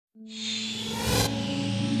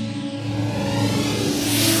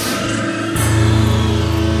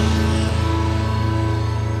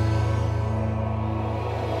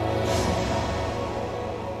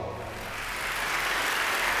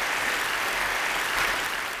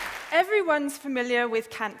Everyone's familiar with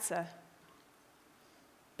cancer,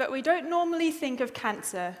 but we don't normally think of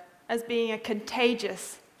cancer as being a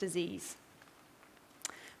contagious disease.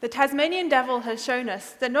 The Tasmanian Devil has shown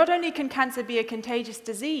us that not only can cancer be a contagious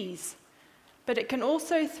disease, but it can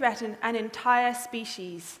also threaten an entire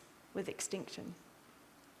species with extinction.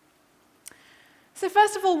 So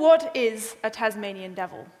first of all, what is a Tasmanian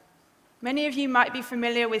Devil? Many of you might be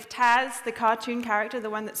familiar with Taz, the cartoon character, the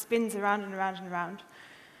one that spins around and around and around.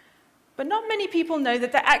 But not many people know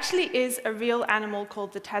that there actually is a real animal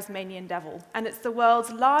called the Tasmanian Devil, and it's the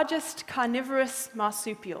world's largest carnivorous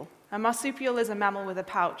marsupial. A marsupial is a mammal with a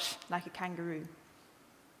pouch, like a kangaroo.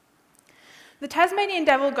 The Tasmanian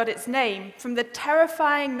Devil got its name from the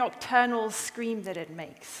terrifying nocturnal scream that it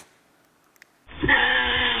makes.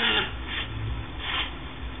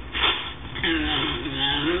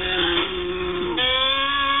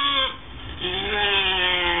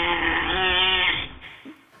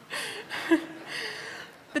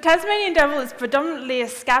 The Tasmanian Devil is predominantly a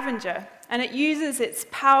scavenger, and it uses its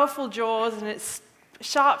powerful jaws and its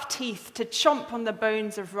sharp teeth to chomp on the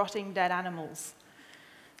bones of rotting dead animals.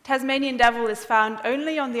 Tasmanian Devil is found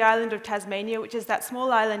only on the island of Tasmania, which is that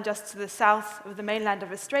small island just to the south of the mainland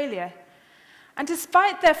of Australia. And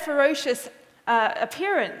despite their ferocious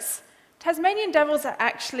appearance, Tasmanian Devils are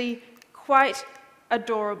actually quite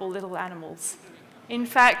adorable little animals. In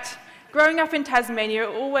fact, growing up in Tasmania,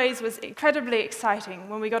 it always was incredibly exciting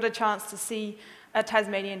when we got a chance to see a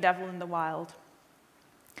Tasmanian Devil in the wild.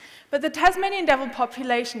 But the Tasmanian Devil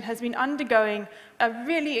population has been undergoing a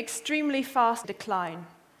really extremely fast decline.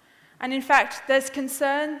 And in fact, there's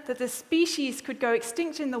concern that the species could go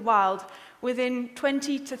extinct in the wild within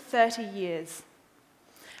 20 to 30 years.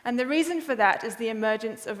 And the reason for that is the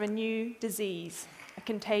emergence of a new disease, a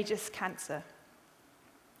contagious cancer.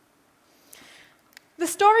 The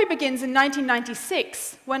story begins in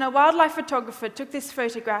 1996, when a wildlife photographer took this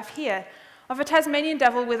photograph here of a Tasmanian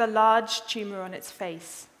Devil with a large tumor on its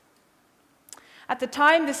face. At the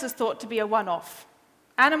time, this was thought to be a one-off.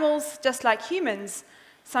 Animals, just like humans,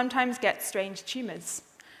 sometimes get strange tumors.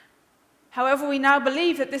 However, we now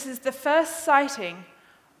believe that this is the first sighting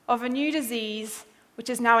of a new disease, which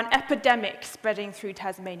is now an epidemic spreading through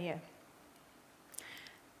Tasmania.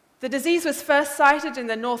 The disease was first sighted in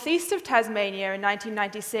the northeast of Tasmania in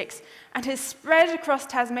 1996 and has spread across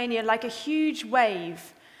Tasmania like a huge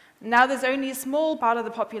wave. Now there's only a small part of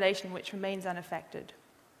the population which remains unaffected.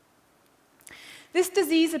 This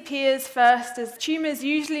disease appears first as tumors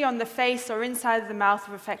usually on the face or inside of the mouth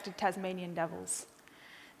of affected Tasmanian devils.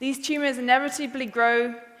 These tumors inevitably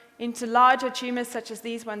grow into larger tumors such as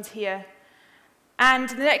these ones here. And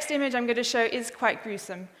the next image I'm going to show is quite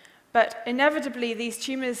gruesome. But inevitably, these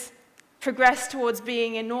tumors progress towards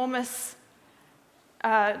being enormous,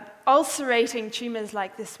 ulcerating tumors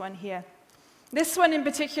like this one here. This one in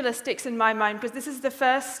particular sticks in my mind because this is the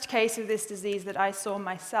first case of this disease that I saw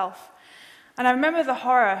myself. And I remember the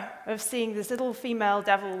horror of seeing this little female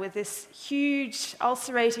devil with this huge,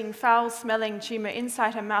 ulcerating, foul-smelling tumor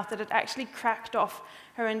inside her mouth that had actually cracked off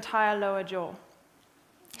her entire lower jaw.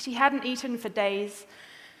 She hadn't eaten for days.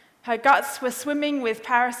 Her guts were swimming with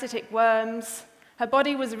parasitic worms. Her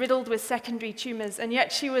body was riddled with secondary tumors, and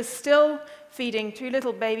yet she was still feeding 2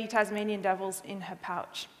 little baby Tasmanian devils in her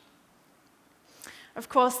pouch. Of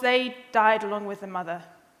course, they died along with the mother.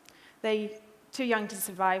 They too young to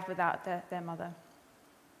survive without their mother.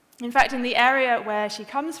 In fact, in the area where she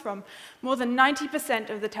comes from, more than 90%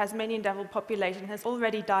 of the Tasmanian devil population has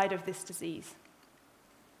already died of this disease.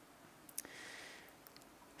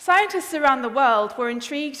 Scientists around the world were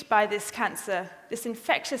intrigued by this cancer, this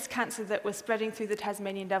infectious cancer that was spreading through the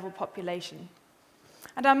Tasmanian devil population.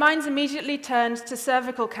 And our minds immediately turned to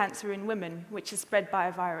cervical cancer in women, which is spread by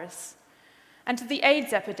a virus, and to the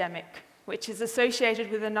AIDS epidemic, which is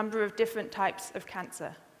associated with a number of different types of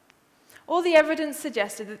cancer. All the evidence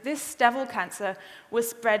suggested that this devil cancer was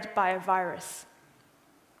spread by a virus.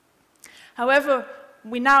 However,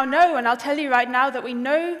 we now know, and I'll tell you right now, that we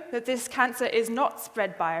know that this cancer is not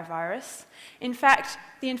spread by a virus. In fact,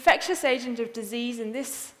 the infectious agent of disease in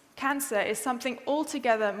this cancer is something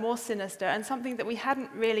altogether more sinister and something that we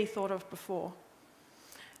hadn't really thought of before.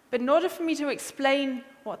 But in order for me to explain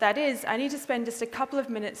what that is, I need to spend just a couple of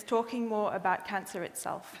minutes talking more about cancer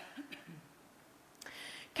itself.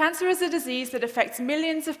 Cancer is a disease that affects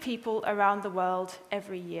millions of people around the world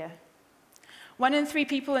every year. 1 in 3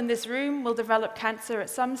 people in this room will develop cancer at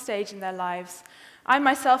some stage in their lives. I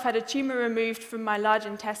myself had a tumor removed from my large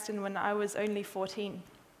intestine when I was only 14.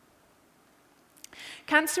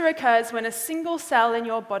 Cancer occurs when a single cell in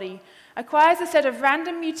your body acquires a set of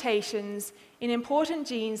random mutations in important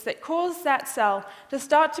genes that cause that cell to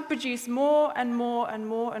start to produce more and more and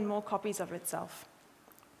more and more copies of itself.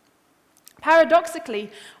 Paradoxically,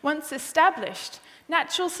 once established,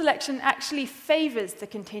 natural selection actually favors the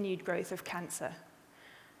continued growth of cancer.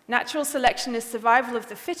 Natural selection is survival of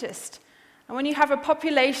the fittest, and when you have a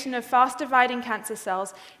population of fast-dividing cancer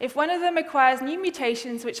cells, if one of them acquires new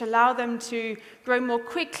mutations which allow them to grow more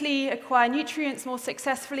quickly, acquire nutrients more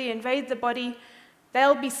successfully, invade the body,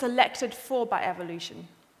 they'll be selected for by evolution.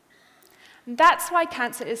 And that's why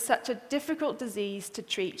cancer is such a difficult disease to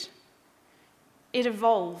treat. It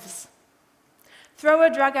evolves. Throw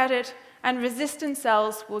a drug at it, and resistant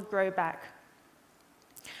cells will grow back.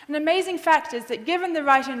 An amazing fact is that given the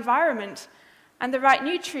right environment and the right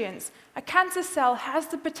nutrients, a cancer cell has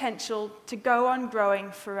the potential to go on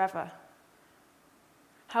growing forever.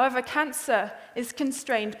 However, cancer is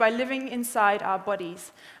constrained by living inside our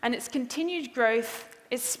bodies, and its continued growth,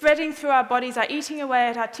 its spreading through our bodies, our eating away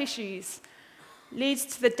at our tissues, leads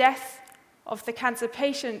to the death of the cancer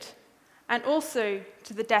patient and also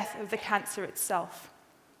to the death of the cancer itself.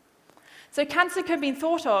 So cancer can be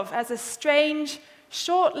thought of as a strange,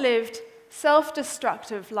 short-lived,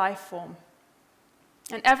 self-destructive life form,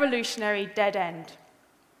 an evolutionary dead end.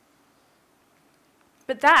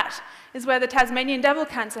 But that is where the Tasmanian devil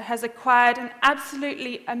cancer has acquired an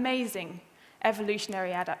absolutely amazing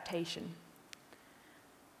evolutionary adaptation.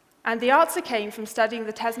 And the answer came from studying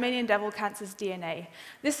the Tasmanian devil cancer's DNA.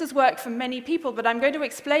 This has worked for many people, but I'm going to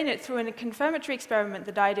explain it through a confirmatory experiment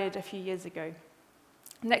that I did a few years ago.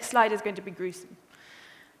 The next slide is going to be gruesome.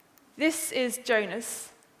 This is Jonas.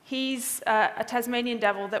 He's a Tasmanian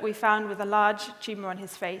devil that we found with a large tumor on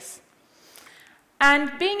his face.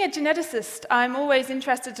 And being a geneticist, I'm always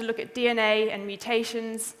interested to look at DNA and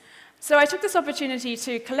mutations. So I took this opportunity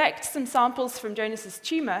to collect some samples from Jonas's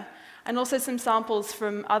tumor and also some samples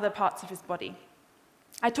from other parts of his body.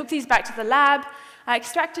 I took these back to the lab, I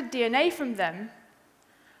extracted DNA from them,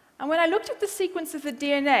 and when I looked at the sequence of the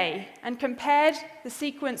DNA and compared the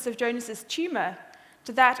sequence of Jonas's tumor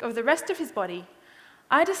to that of the rest of his body,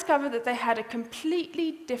 I discovered that they had a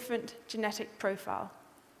completely different genetic profile.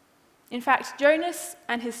 In fact, Jonas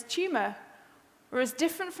and his tumor were as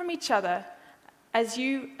different from each other as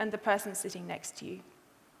you and the person sitting next to you.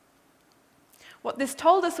 What this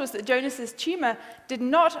told us was that Jonas's tumor did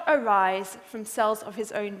not arise from cells of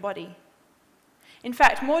his own body. In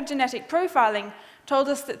fact, more genetic profiling told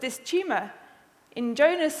us that this tumor in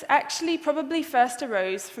Jonas actually probably first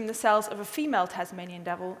arose from the cells of a female Tasmanian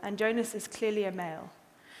devil, and Jonas is clearly a male.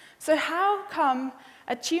 So how come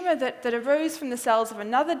a tumor that arose from the cells of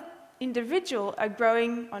another individual are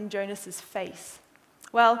growing on Jonas's face?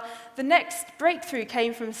 Well, the next breakthrough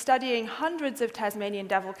came from studying hundreds of Tasmanian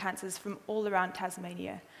devil cancers from all around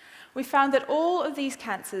Tasmania. We found that all of these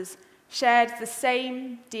cancers shared the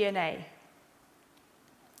same DNA.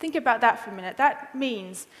 Think about that for a minute. That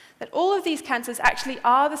means that all of these cancers actually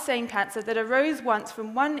are the same cancer that arose once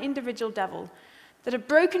from one individual devil, that have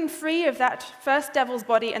broken free of that first devil's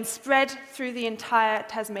body and spread through the entire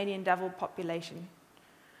Tasmanian devil population.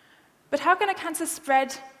 But how can a cancer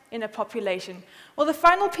spread in a population? Well, the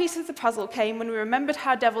final piece of the puzzle came when we remembered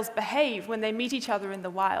how devils behave when they meet each other in the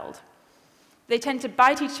wild. They tend to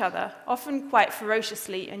bite each other, often quite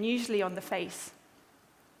ferociously, and usually on the face.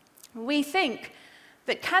 We think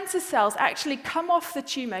that cancer cells actually come off the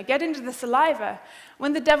tumor, get into the saliva.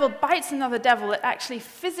 When the devil bites another devil, it actually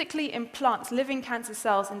physically implants living cancer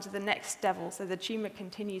cells into the next devil, so the tumor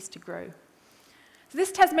continues to grow. So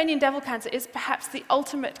this Tasmanian devil cancer is perhaps the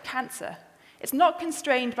ultimate cancer. It's not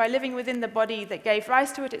constrained by living within the body that gave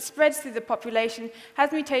rise to it. It spreads through the population,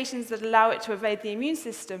 has mutations that allow it to evade the immune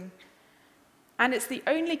system, and it's the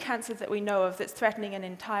only cancer that we know of that's threatening an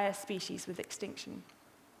entire species with extinction.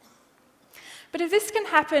 But if this can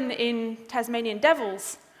happen in Tasmanian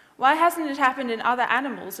devils, why hasn't it happened in other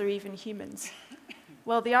animals or even humans?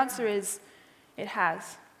 Well, the answer is it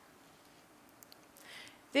has.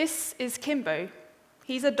 This is Kimbo.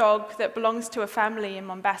 He's a dog that belongs to a family in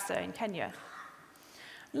Mombasa in Kenya.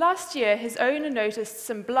 Last year, his owner noticed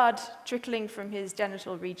some blood trickling from his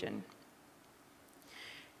genital region.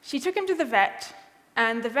 She took him to the vet,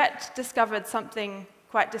 and the vet discovered something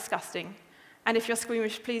quite disgusting. And if you're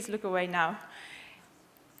squeamish, please look away now.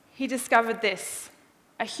 He discovered this,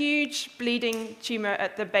 a huge bleeding tumor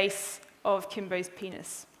at the base of Kimbo's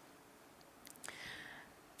penis.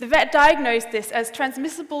 The vet diagnosed this as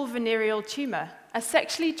transmissible venereal tumor, a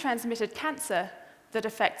sexually transmitted cancer that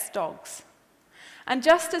affects dogs. And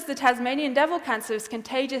just as the Tasmanian devil cancer is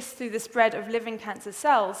contagious through the spread of living cancer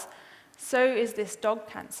cells, so is this dog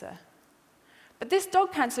cancer. But this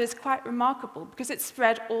dog cancer is quite remarkable because it's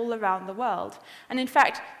spread all around the world. And in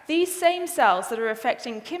fact, these same cells that are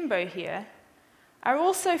affecting Kimbo here are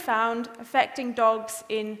also found affecting dogs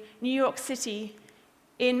in New York City,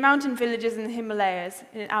 in mountain villages in the Himalayas,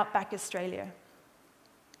 in outback Australia.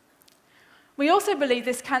 We also believe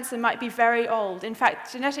this cancer might be very old. In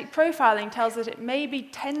fact, genetic profiling tells that it may be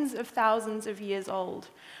tens of thousands of years old,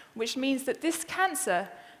 which means that this cancer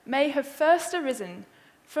may have first arisen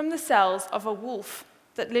from the cells of a wolf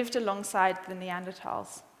that lived alongside the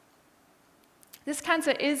Neanderthals. This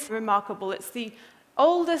cancer is remarkable. It's the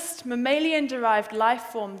oldest mammalian-derived life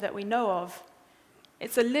form that we know of.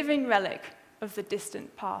 It's a living relic of the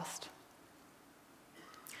distant past.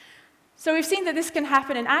 So we've seen that this can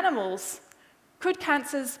happen in animals. Could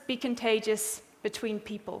cancers be contagious between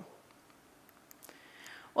people?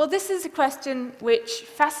 Well, this is a question which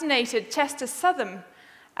fascinated Chester Southam,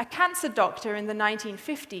 a cancer doctor in the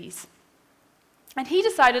 1950s. And he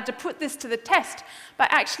decided to put this to the test by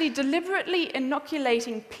actually deliberately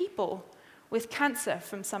inoculating people with cancer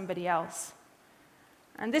from somebody else.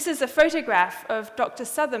 And this is a photograph of Dr.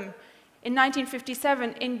 Southam in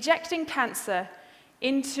 1957 injecting cancer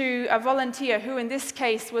into a volunteer who, in this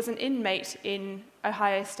case, was an inmate in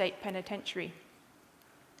Ohio State Penitentiary.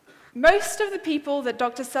 Most of the people that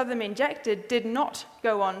Dr. Southam injected did not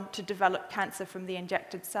go on to develop cancer from the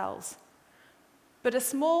injected cells. But a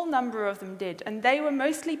small number of them did, and they were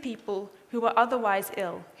mostly people who were otherwise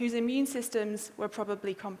ill, whose immune systems were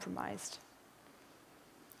probably compromised.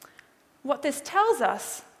 What this tells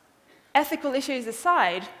us, ethical issues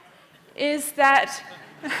aside, is that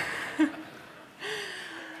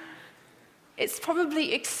it's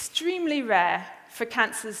probably extremely rare for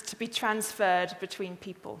cancers to be transferred between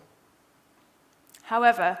people.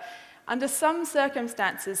 However, under some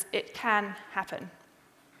circumstances, it can happen.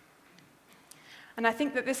 And I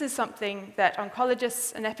think that this is something that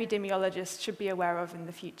oncologists and epidemiologists should be aware of in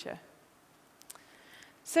the future.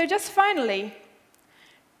 So just finally,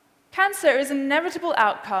 cancer is an inevitable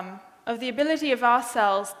outcome of the ability of our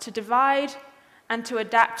cells to divide and to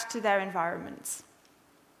adapt to their environments.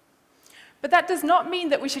 But that does not mean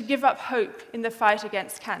that we should give up hope in the fight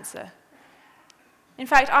against cancer. In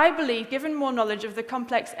fact, I believe, given more knowledge of the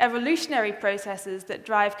complex evolutionary processes that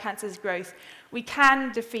drive cancer's growth, we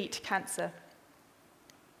can defeat cancer.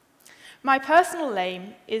 My personal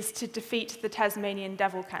aim is to defeat the Tasmanian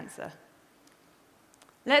devil cancer.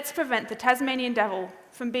 Let's prevent the Tasmanian devil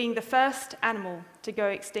from being the first animal to go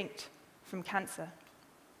extinct from cancer.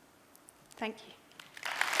 Thank you.